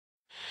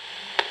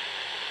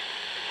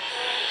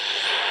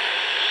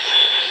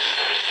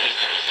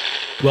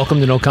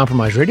Welcome to No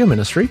Compromise Radio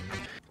Ministry.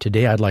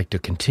 Today I'd like to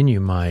continue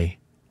my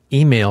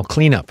email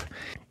cleanup.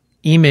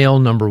 Email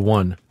number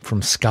 1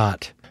 from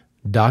Scott.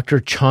 Dr.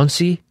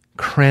 Chauncey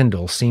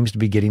Crandall seems to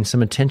be getting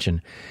some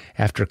attention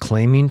after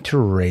claiming to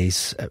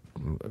raise a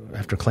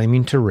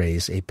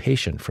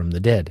patient from the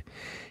dead.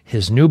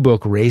 His new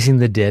book, Raising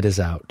the Dead, is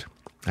out.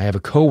 I have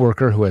a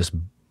coworker who has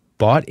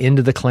bought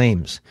into the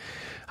claims.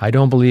 I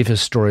don't believe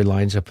his story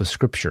lines up with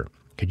Scripture.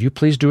 Could you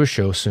please do a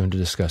show soon to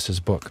discuss his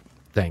book?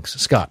 Thanks,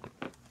 Scott.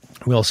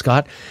 Well,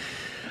 Scott,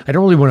 I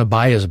don't really want to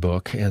buy his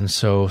book, and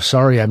so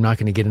sorry I'm not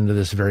going to get into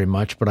this very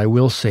much, but I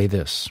will say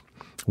this.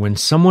 When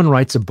someone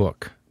writes a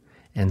book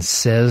and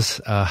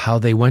says how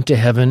they went to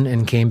heaven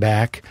and came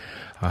back,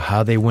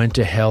 how they went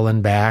to hell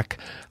and back,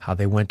 how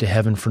they went to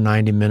heaven for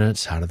 90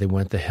 minutes, how they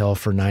went to hell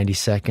for 90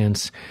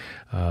 seconds,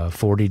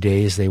 40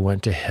 days they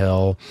went to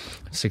hell,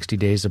 60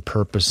 days of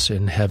purpose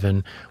in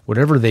heaven,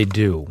 whatever they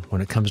do when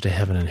it comes to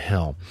heaven and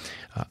hell,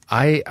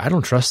 I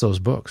don't trust those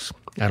books.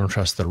 I don't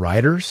trust the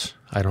writers.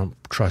 I don't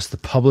trust the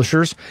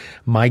publishers.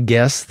 My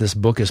guess, this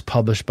book is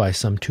published by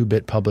some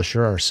 2-bit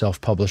publisher or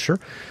self-publisher.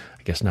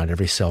 I guess not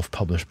every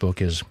self-published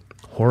book is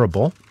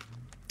horrible.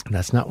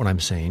 That's not what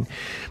I'm saying.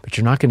 But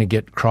you're not going to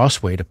get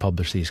Crossway to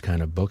publish these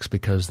kind of books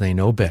because they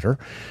know better.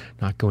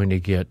 Not going to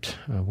get,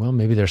 well,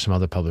 maybe there's some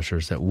other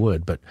publishers that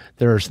would, but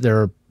there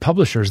are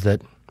publishers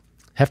that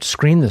have to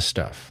screen this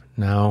stuff.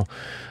 Now,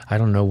 I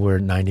don't know where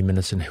 90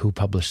 Minutes and who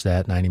published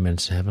that, 90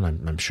 Minutes in Heaven.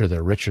 I'm sure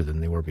they're richer than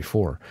they were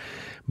before.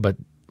 But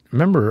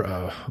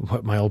remember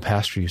what my old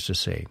pastor used to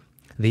say.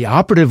 The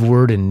operative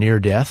word in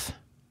near-death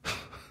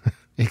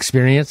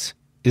experience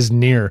is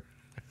near.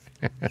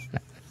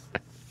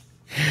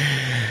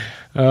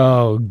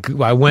 Oh,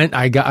 I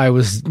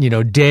was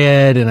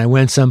dead, and I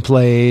went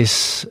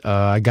someplace.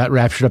 I got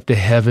raptured up to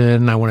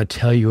heaven. I want to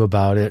tell you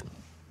about it.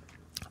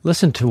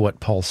 Listen to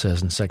what Paul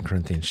says in 2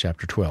 Corinthians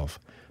chapter 12.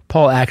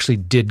 Paul actually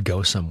did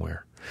go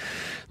somewhere.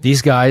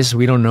 These guys,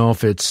 we don't know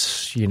if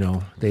it's,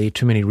 they ate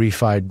too many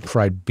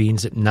fried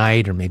beans at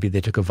night, or maybe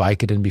they took a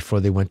Vicodin before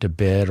they went to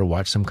bed, or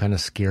watched some kind of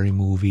scary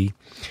movie.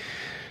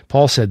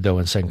 Paul said, though,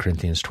 in 2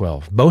 Corinthians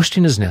 12,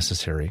 boasting is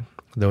necessary,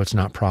 though it's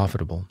not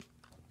profitable.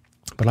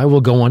 But I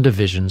will go on to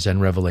visions and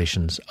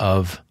revelations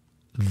of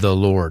the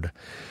Lord.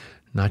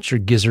 Not your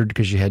gizzard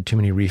because you had too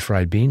many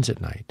refried beans at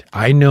night.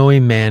 I know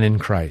a man in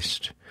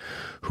Christ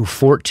who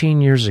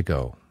 14 years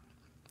ago,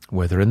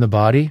 whether in the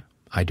body,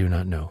 I do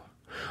not know,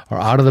 or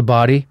out of the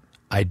body,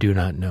 I do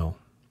not know.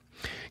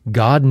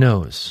 God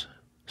knows.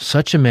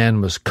 Such a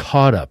man was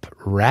caught up,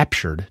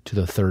 raptured to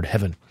the third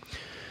heaven.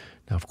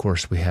 Now, of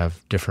course, we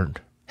have different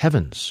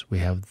heavens. We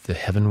have the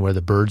heaven where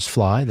the birds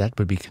fly. That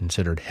would be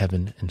considered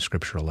heaven in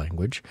scriptural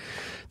language.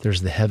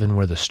 There's the heaven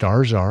where the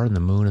stars are and the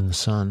moon and the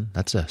sun.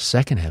 That's a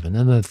second heaven.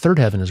 And the third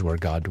heaven is where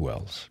God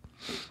dwells.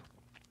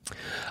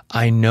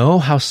 I know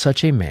how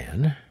such a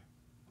man,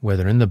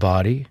 whether in the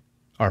body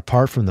or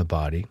apart from the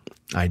body,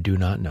 I do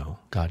not know,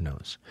 God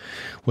knows,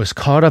 was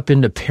caught up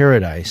into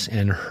paradise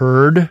and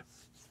heard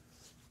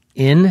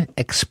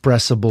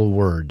inexpressible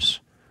words.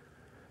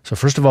 So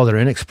first of all, they're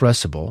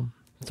inexpressible.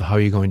 So how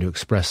are you going to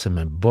express them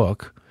in a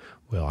book?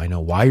 Well, I know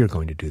why you're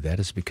going to do that.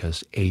 It's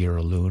because A, you're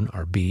a loon,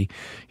 or B,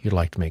 you'd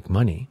like to make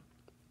money.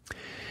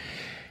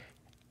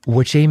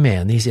 Which a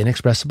man, these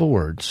inexpressible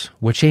words,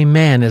 which a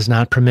man is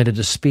not permitted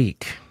to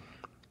speak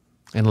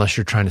unless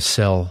you're trying to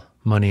sell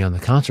money on the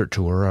concert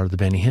tour or the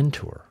Benny Hinn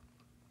tour.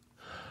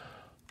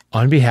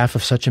 On behalf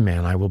of such a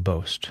man I will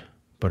boast,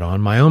 but on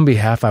my own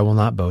behalf I will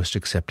not boast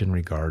except in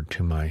regard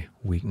to my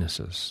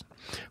weaknesses.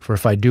 For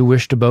if I do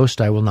wish to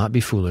boast, I will not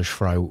be foolish,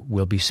 for I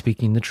will be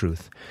speaking the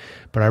truth.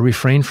 But I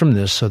refrain from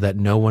this so that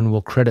no one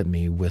will credit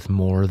me with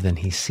more than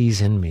he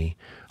sees in me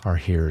or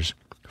hears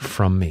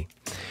from me.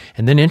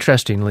 And then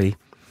interestingly,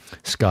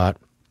 Scott,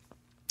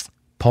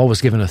 Paul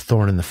was given a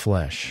thorn in the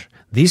flesh.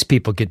 These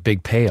people get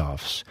big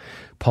payoffs.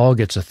 Paul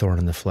gets a thorn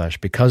in the flesh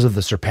because of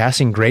the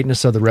surpassing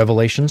greatness of the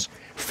revelations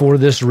for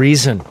this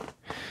reason.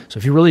 So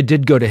if you really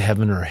did go to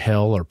heaven or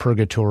hell or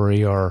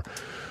purgatory or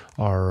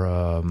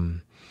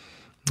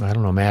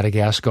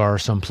Madagascar or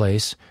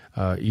someplace,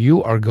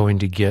 you are going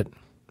to get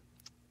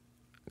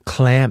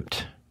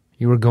clamped.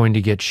 You are going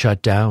to get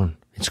shut down.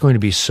 It's going to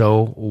be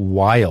so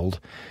wild.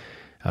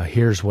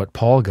 Here's what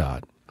Paul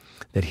got,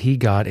 that he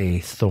got a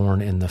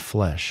thorn in the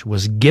flesh,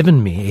 was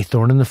given me a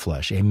thorn in the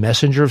flesh, a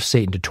messenger of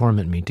Satan to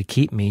torment me, to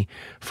keep me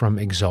from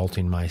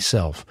exalting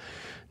myself.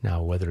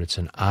 Now, whether it's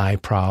an eye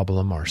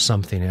problem or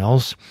something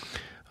else,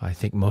 I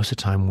think most of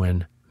the time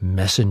when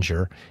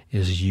messenger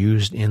is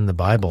used in the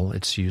Bible,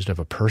 it's used of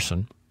a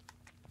person.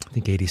 I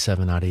think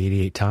 87 out of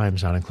 88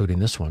 times, not including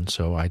this one.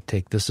 So I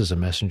take this as a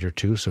messenger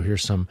too. So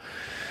here's some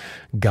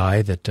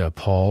guy that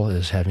Paul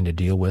is having to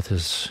deal with,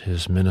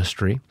 his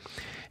ministry.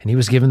 And he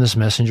was given this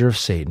messenger of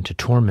Satan to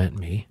torment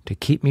me, to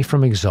keep me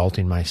from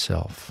exalting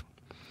myself.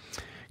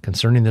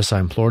 Concerning this,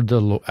 I implored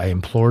the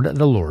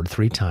Lord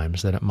 3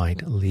 times that it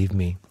might leave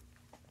me.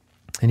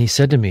 And he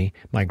said to me,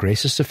 my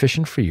grace is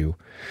sufficient for you,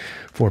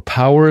 for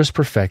power is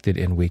perfected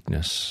in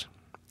weakness.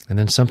 And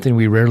then something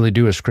we rarely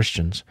do as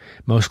Christians.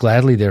 Most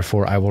gladly,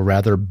 therefore, I will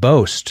rather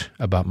boast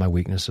about my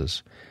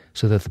weaknesses,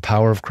 so that the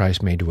power of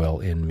Christ may dwell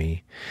in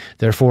me.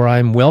 Therefore, I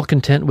am well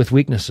content with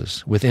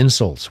weaknesses, with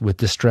insults, with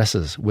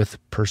distresses, with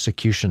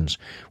persecutions,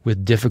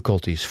 with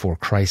difficulties for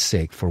Christ's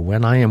sake. For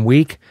when I am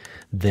weak,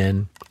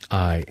 then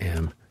I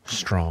am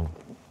strong.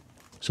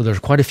 So there's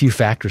quite a few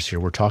factors here.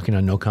 We're talking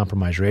on No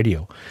Compromise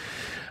Radio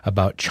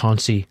about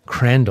Chauncey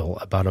Crandall,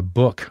 about a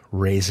book,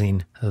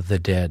 Raising the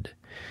Dead.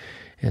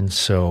 And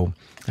so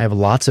I have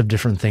lots of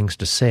different things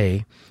to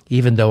say,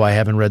 even though I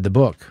haven't read the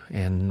book.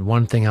 And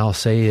one thing I'll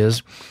say is,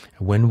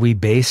 when we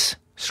base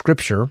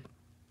Scripture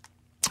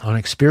on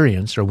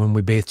experience, or when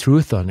we base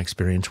truth on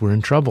experience, we're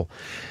in trouble.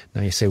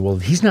 Now you say, well,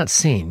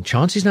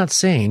 Chauncey's not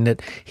saying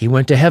that he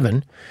went to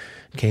heaven,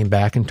 came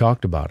back and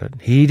talked about it.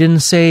 He didn't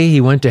say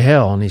he went to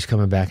hell and he's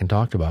coming back and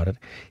talked about it.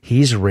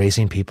 He's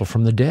raising people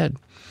from the dead.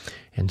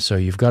 And so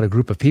you've got a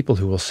group of people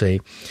who will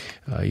say,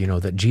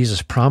 that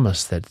Jesus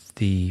promised that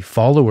the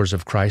followers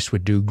of Christ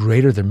would do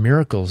greater the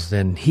miracles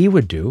than he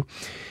would do.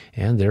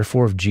 And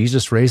therefore, if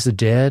Jesus raised the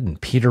dead and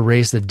Peter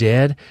raised the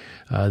dead,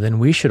 then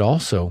we should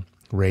also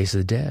raise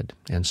the dead.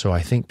 And so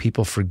I think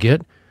people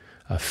forget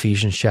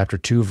Ephesians chapter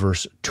 2,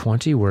 verse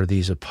 20, where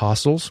these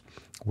apostles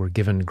were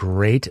given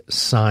great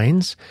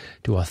signs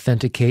to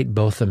authenticate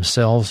both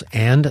themselves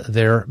and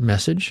their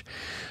message.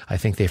 I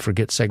think they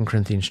forget 2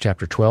 Corinthians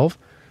chapter 12,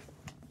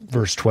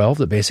 verse 12,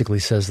 that basically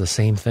says the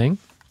same thing.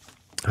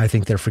 I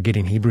think they're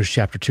forgetting Hebrews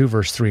chapter 2,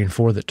 verse 3 and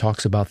 4, that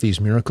talks about these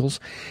miracles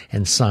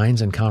and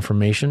signs and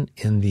confirmation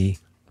in the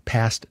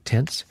past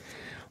tense.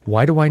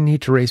 Why do I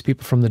need to raise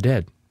people from the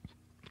dead?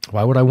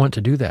 Why would I want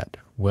to do that?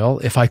 Well,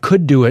 if I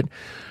could do it,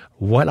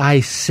 what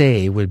I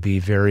say would be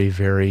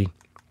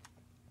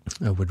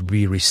would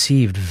be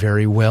received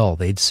very well.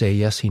 They'd say,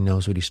 yes, he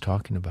knows what he's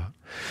talking about.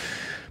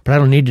 But I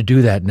don't need to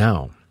do that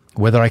now.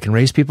 Whether I can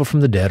raise people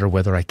from the dead or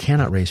whether I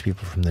cannot raise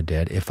people from the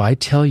dead, if I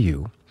tell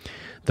you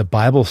the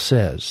Bible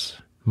says,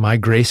 my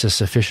grace is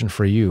sufficient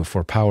for you,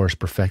 for power is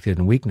perfected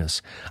in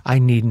weakness, I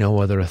need no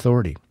other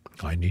authority.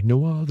 I need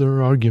no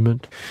other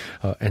argument.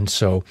 And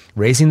so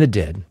raising the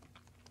dead,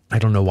 I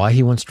don't know why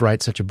he wants to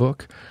write such a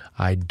book.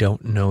 I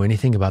don't know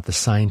anything about the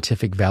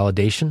scientific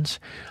validations.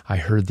 I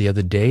heard the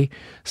other day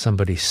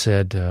somebody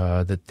said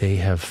that they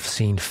have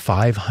seen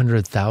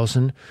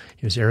 500,000.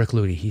 It was Eric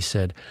Ludy. He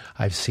said,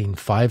 I've seen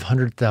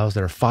 500,000.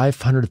 There are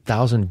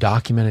 500,000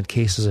 documented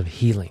cases of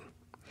healing.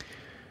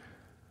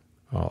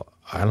 Well,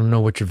 I don't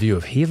know what your view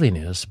of healing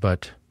is,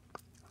 but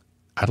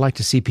I'd like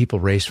to see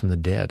people raised from the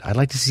dead. I'd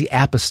like to see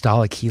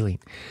apostolic healing.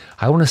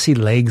 I want to see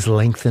legs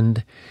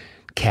lengthened,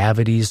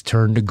 cavities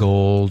turned to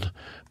gold,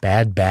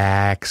 bad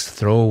backs,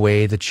 throw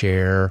away the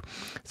chair,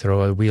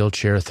 throw a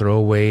wheelchair, throw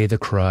away the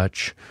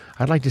crutch.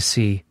 I'd like to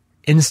see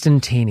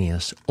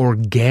instantaneous,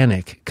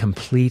 organic,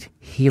 complete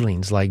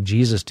healings like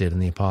Jesus did in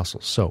the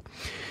apostles. So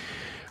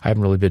I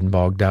haven't really been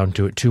bogged down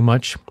to it too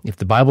much. If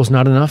the Bible's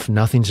not enough,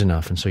 nothing's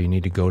enough. And so you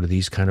need to go to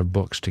these kind of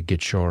books to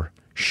get your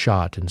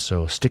shot. And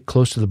so stick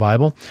close to the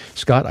Bible.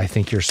 Scott, I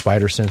think your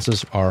spider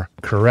senses are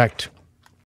correct.